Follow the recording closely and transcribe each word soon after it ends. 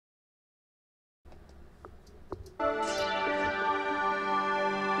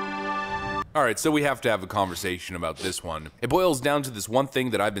All right, so we have to have a conversation about this one. It boils down to this one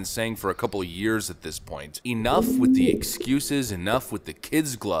thing that I've been saying for a couple of years at this point. Enough with the excuses, enough with the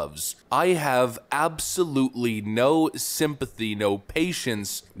kids' gloves. I have absolutely no sympathy, no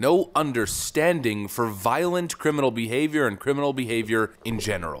patience, no understanding for violent criminal behavior and criminal behavior in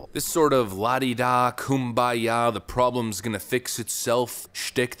general. This sort of la-di-da, kumbaya, the problem's gonna fix itself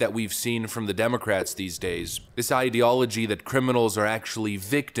shtick that we've seen from the Democrats these days. This ideology that criminals are actually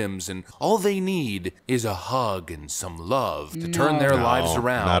victims and all they need is a hug and some love to turn their lives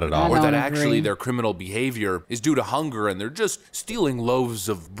around. Not at all. Or that actually their criminal behavior is due to hunger and they're just stealing loaves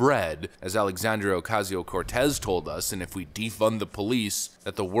of bread, as Alexandria Ocasio-Cortez told us, and if we defund the police,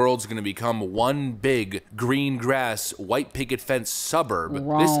 that the world's gonna become one big green grass, white picket fence suburb.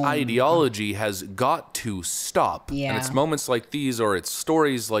 This ideology has got to stop. And it's moments like these, or it's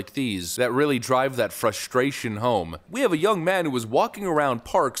stories like these, that really drive that frustration home. We have a young man who was walking around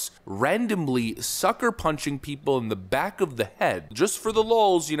parks randomly sucker punching people in the back of the head, just for the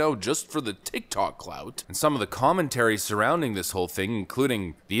lulz, you know, just for the TikTok clout. And some of the commentary surrounding this whole thing,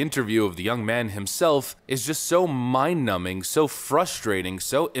 including the interview of the young man himself, is just so mind-numbing, so frustrating,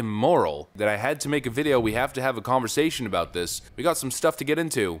 so immoral, that I had to make a video. We have to have a conversation about this. We got some stuff to get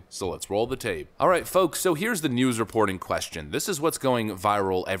into, so let's roll the tape. All right, folks, so here's the news reporting question. This is what's going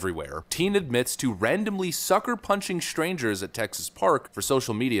viral everywhere. Teen admits to randomly sucker punching strangers at Texas park for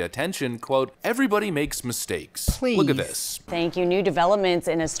social media attention. Quote, everybody makes mistakes. Please. Look at this. Thank you. New developments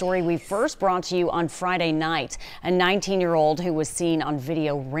in a story we first brought to you on Friday night. A 19-year-old who was seen on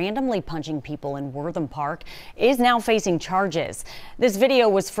video randomly punching people in Wortham Park is now facing charges. This video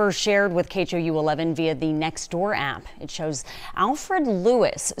was first shared with KHOU 11 via the Nextdoor app. It shows Alfred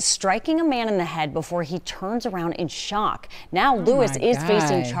Lewis striking a man in the head before he turns around in shock. Now Lewis is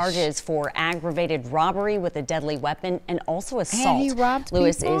facing charges for aggravated robbery with a deadly weapon and also assault. And he robbed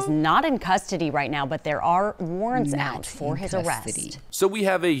Lewis people? is not in custody right now, but there are warrants out for his arrest. So we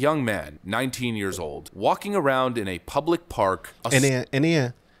have a young man, 19 years old, walking around in a public park. And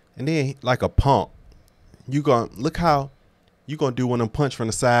then like a punk, you gonna look how you gonna do one of them punch from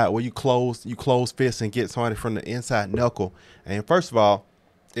the side where you close fists and get somebody from the inside knuckle. And first of all,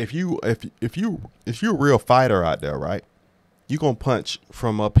 if you're a real fighter out there, right, you gonna punch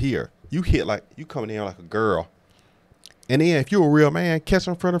from up here. You hit like you coming in like a girl. And then if you're a real man, catch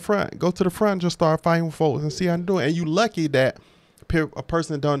them from the front. Go to the front and just start fighting with folks and see how they do it. And you lucky that a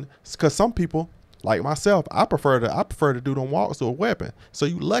person done, because some people, like myself, I prefer to do them walks with a weapon. So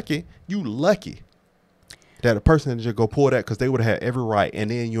you lucky that a person just go pull that, because they would have had every right.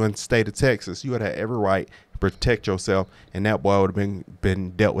 And then you in the state of Texas, you would have every right to protect yourself, and that boy would have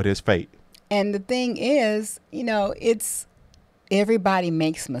been dealt with his fate. And the thing is, you know, it's everybody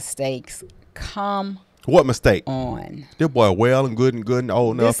makes mistakes. What mistake? On. This boy well and good and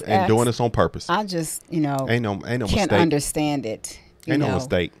old enough and doing this on purpose. I just, you know, ain't no can't mistake. understand it. Ain't no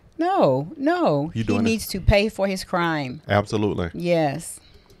mistake. No. He needs to pay for his crime. Absolutely. Yes.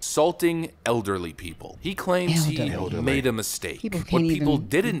 Assaulting elderly people. He claims he made a mistake. What people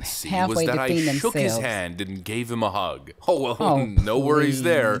didn't see was that I shook his hand and gave him a hug. Oh, well, no worries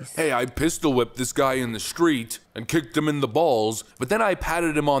there. Hey, I pistol whipped this guy in the street and kicked him in the balls, but then I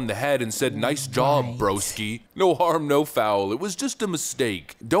patted him on the head and said, nice job, broski. No harm, no foul. It was just a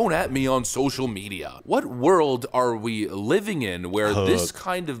mistake. Don't at me on social media. What world are we living in where this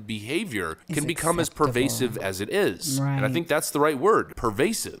kind of behavior can become as pervasive as it is? And I think that's the right word,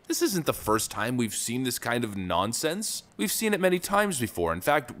 pervasive. This isn't the first time we've seen this kind of nonsense. We've seen it many times before. In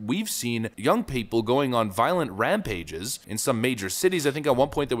fact, we've seen young people going on violent rampages in some major cities. I think at one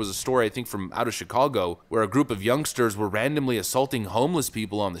point there was a story, I think from out of Chicago, where a group of youngsters were randomly assaulting homeless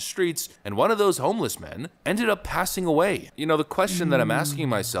people on the streets, and one of those homeless men ended up passing away. You know, the question that I'm asking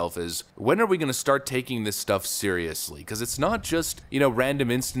myself is, when are we going to start taking this stuff seriously? Because it's not just, you know,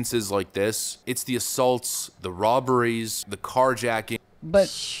 random instances like this. It's the assaults, the robberies, the carjacking. But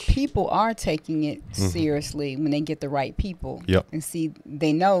people are taking it seriously when they get the right people. Yep. And see,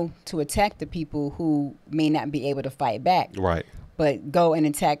 they know to attack the people who may not be able to fight back. Right. But go and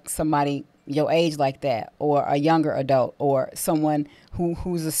attack somebody your age like that, or a younger adult, or someone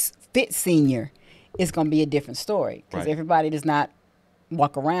who's a fit senior, it's going to be a different story. Because everybody does not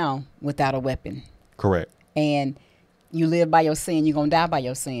walk around without a weapon. Correct. And you live by your sin, you're going to die by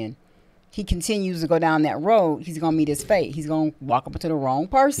your sin. He continues to go down that road, he's going to meet his fate. He's going to walk up to the wrong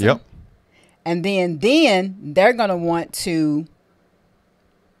person. Yep. And then they're going to want to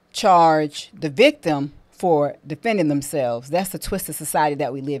charge the victim for defending themselves. That's the twisted society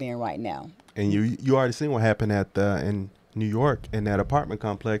that we live in right now. And you already seen what happened at in New York in that apartment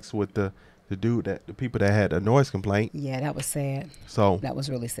complex with the people that had a noise complaint. Yeah, that was sad. So that was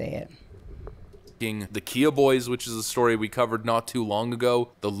really sad. The Kia Boys, which is a story we covered not too long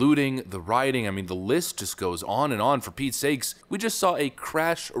ago, the looting, the rioting, I mean, the list just goes on and on. For Pete's sakes, we just saw a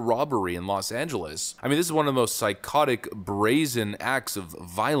crash robbery in Los Angeles. I mean, this is one of the most psychotic, brazen acts of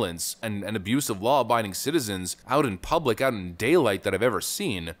violence and abuse of law-abiding citizens out in public, out in daylight that I've ever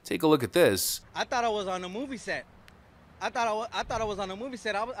seen. Take a look at this. I thought I was on a movie set. I thought I was on a movie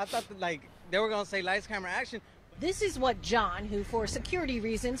set. I thought that, like, they were gonna say lights, camera, action. This is what John, who for security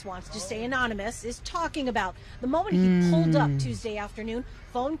reasons wants to stay anonymous, is talking about. The moment he pulled up Tuesday afternoon,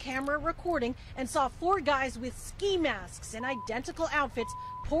 phone camera recording, and saw 4 guys with ski masks and identical outfits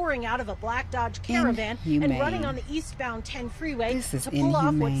pouring out of a black Dodge Caravan and running on the eastbound 10 freeway to pull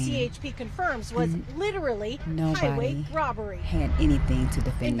off what CHP confirms was literally highway robbery. Had anything to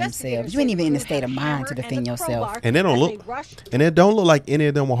defend themselves. You ain't even in the state of mind to defend yourself. And they don't look, and it don't look like any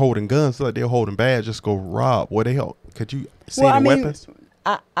of them were holding guns. So like they're holding badges, just go rob. What the hell? Could you see the weapons?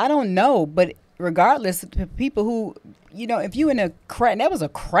 I don't know, but regardless, people who, you know, if you in a crash, that was a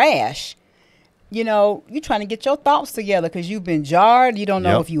crash. You know, you're trying to get your thoughts together because you've been jarred. You don't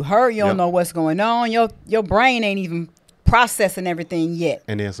know if you hurt. You don't know what's going on. Your brain ain't even processing everything yet.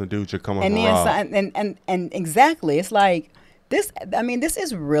 And then some dudes are coming and then and exactly, it's like this. I mean, this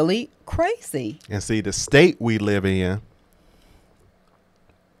is really crazy. And see, the state we live in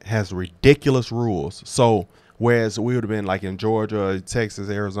has ridiculous rules. So whereas we would have been like in Georgia, Texas,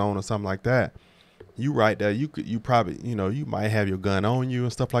 Arizona, something like that, you right there, you probably, you know, you might have your gun on you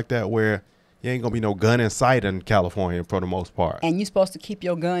and stuff like that, where you ain't gonna be no gun in sight in California for the most part. And you're supposed to keep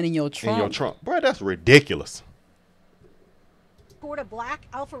your gun in your trunk. In your trunk. Bro, that's ridiculous. Toward a black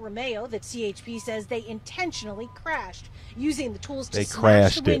Alfa Romeo that CHP says they intentionally crashed, using the tools to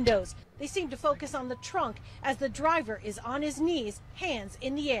smash the windows. They seem to focus on the trunk as the driver is on his knees, hands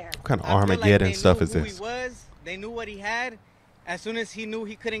in the air. What kind of Armageddon stuff is this? They knew what he had. As soon as he knew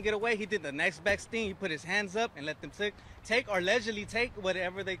he couldn't get away, he did the next best thing. He put his hands up and let them take or allegedly take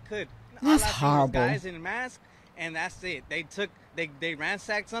whatever they could. That's horrible. Guys in masks, and that's it. They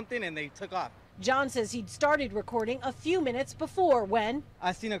ransacked something and they took off. John says he'd started recording a few minutes before when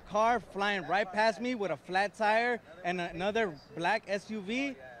I seen a car flying right past me with a flat tire and another black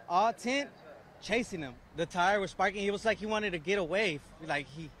SUV, all tint, chasing him. The tire was sparking. He was like he wanted to get away, like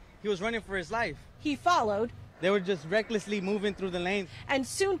he was running for his life. He followed. They were just recklessly moving through the lanes. And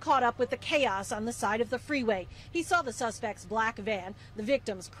soon caught up with the chaos on the side of the freeway. He saw the suspect's black van, the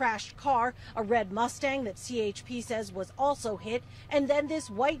victim's crashed car, a red Mustang that CHP says was also hit, and then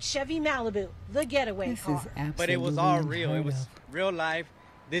this white Chevy Malibu, the getaway car. But it was all real. It was real life.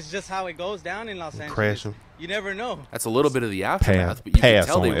 This is just how it goes down in Los Angeles. Crashing. You never know. That's a little bit of the aftermath, but you can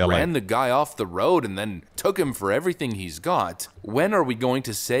tell they ran the guy off the road and then took him for everything he's got. When are we going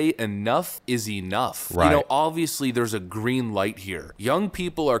to say enough is enough? Right. You know, obviously there's a green light here. Young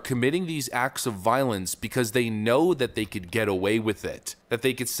people are committing these acts of violence because they know that they could get away with it. That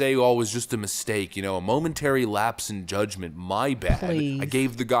they could say, oh, it was just a mistake, you know, a momentary lapse in judgment, my bad. Please. I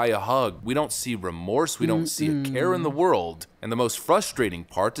gave the guy a hug. We don't see remorse. We don't see a care in the world. And the most frustrating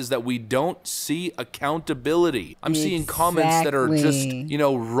part is that we don't see accountability. I'm seeing comments that are just, you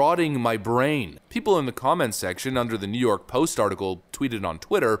know, rotting my brain. People in the comment section under the New York Post article tweeted on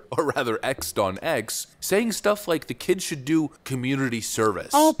Twitter, or rather X'd on X, saying stuff like the kid should do community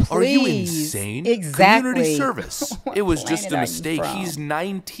service. Oh, please. Are you insane? Exactly. Community service. It was just a mistake. He's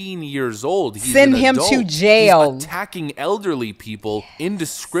 19 years old. He's Send an him adult. to jail. He's attacking elderly people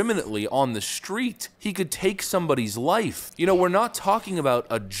indiscriminately on the street. He could take somebody's life. You know, we're not talking about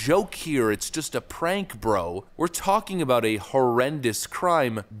a joke here. It's just a prank, bro. We're talking about a horrendous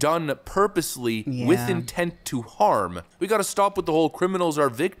crime done purposely with intent to harm. We got to stop with the whole criminals are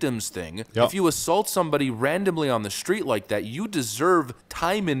victims thing. Yep. If you assault somebody randomly on the street like that, you deserve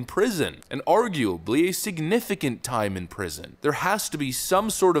time in prison, and arguably a significant time in prison. There has to be some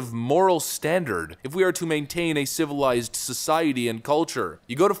sort of moral standard if we are to maintain a civilized society and culture.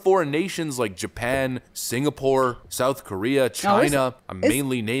 You go to foreign nations like Japan, Singapore, South Korea, China. I'm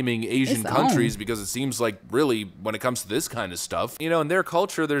mainly naming Asian countries because it seems like really when it comes to this kind of stuff, you know, in their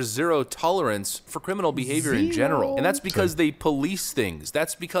culture, there's zero tolerance for criminal behavior in general. And that's because they police things.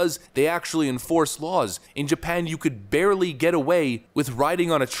 That's because they actually enforce laws. In Japan, you could barely get away with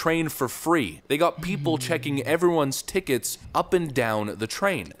riding on a train for free. They got people checking everyone's tickets up and down the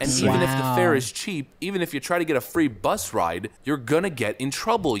train. And even if the fare is cheap, even if you try to get a free bus ride, you're gonna get in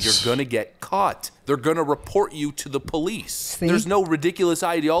trouble. You're gonna get caught. They're gonna report you to the police. See? There's no ridiculous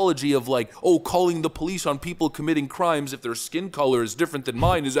ideology of like, oh, calling the police on people committing crimes if their skin color is different than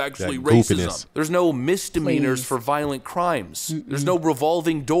mine is actually racism. There's no misdemeanors for violent crimes. There's no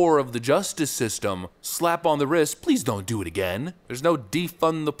revolving door of the justice system. Slap on the wrist, please don't do it again. There's no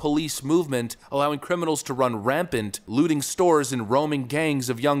defund the police movement, allowing criminals to run rampant, looting stores and roaming gangs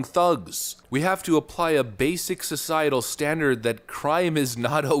of young thugs. We have to apply a basic societal standard that crime is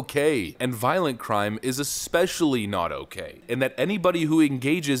not okay, and violent crime is especially not okay, and that anybody who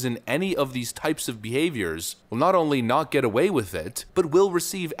engages in any of these types of behaviors will not only not get away with it, but will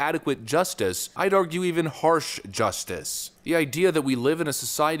receive adequate justice, I'd argue even harsh justice. The idea that we live in a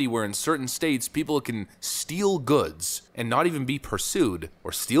society where in certain states people can steal goods and not even be pursued,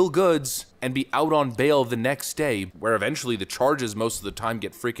 or steal goods and be out on bail the next day, where eventually the charges most of the time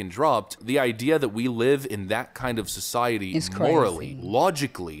get freaking dropped, the idea that we live in that kind of society morally,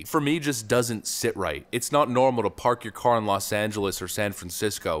 logically, for me just doesn't sit right. It's not normal to park your car in Los Angeles or San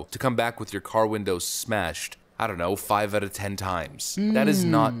Francisco to come back with your car windows smashed, I don't know, 5 out of 10 times. That is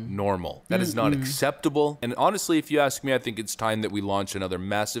not normal. That is not acceptable. And honestly, if you ask me, I think it's time that we launch another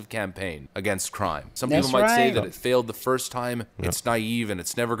massive campaign against crime. Some people might say that it failed the first time, it's naive, and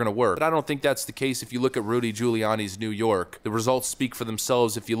it's never gonna work. But I don't think that's the case. If you look at Rudy Giuliani's New York, the results speak for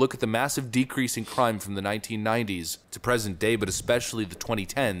themselves. If you look at the massive decrease in crime from the 1990s to present day, but especially the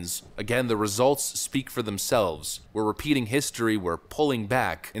 2010s, again, the results speak for themselves. We're repeating history, we're pulling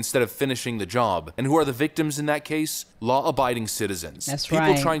back instead of finishing the job. And who are the victims in that case? Law-abiding citizens.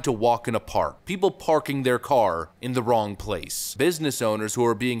 People trying to walk in a park. People parking their car in the wrong place. Business owners who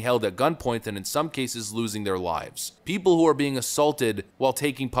are being held at gunpoint and in some cases losing their lives. People who are being assaulted while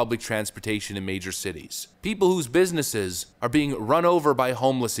taking public transportation in major cities. People whose businesses are being run over by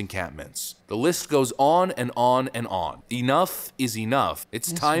homeless encampments. The list goes on and on and on. Enough is enough.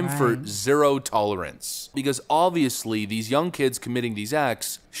 It's time for zero tolerance. Because obviously these young kids committing these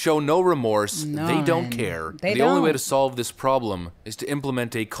acts show no remorse. They don't care. The only way to solve this problem is to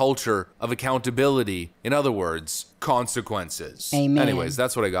implement a culture of accountability. In other words, consequences. Anyways,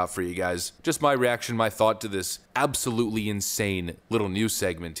 that's what I got for you guys. Just my reaction, my thought to this absolutely insane little news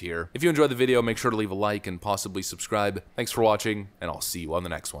segment here. If you enjoyed the video, make sure to leave a like and possibly subscribe. Thanks for watching, and I'll see you on the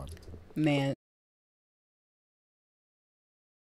next one.